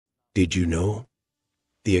Did you know?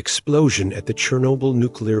 The explosion at the Chernobyl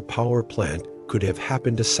nuclear power plant could have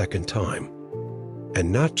happened a second time. And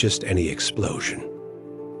not just any explosion.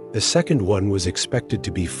 The second one was expected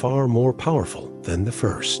to be far more powerful than the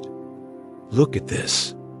first. Look at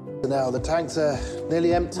this. Now the tanks are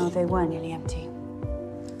nearly empty. No, they were nearly empty.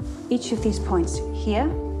 Each of these points, here,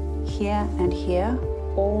 here, and here,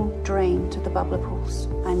 all drain to the bubbler pools.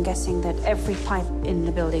 I'm guessing that every pipe in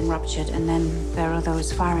the building ruptured, and then there are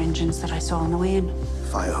those fire engines that I saw on the way in.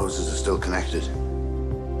 Fire hoses are still connected.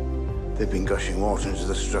 They've been gushing water into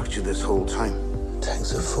the structure this whole time.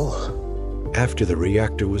 Tanks are full. After the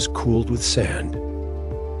reactor was cooled with sand,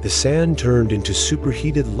 the sand turned into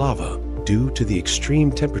superheated lava due to the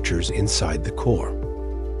extreme temperatures inside the core.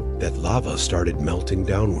 That lava started melting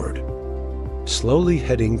downward, slowly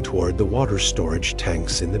heading toward the water storage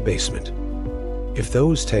tanks in the basement. If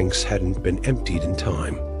those tanks hadn't been emptied in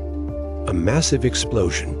time, a massive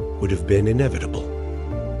explosion would have been inevitable.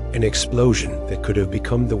 An explosion that could have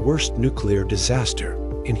become the worst nuclear disaster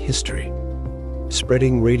in history,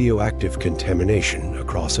 spreading radioactive contamination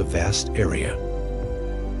across a vast area.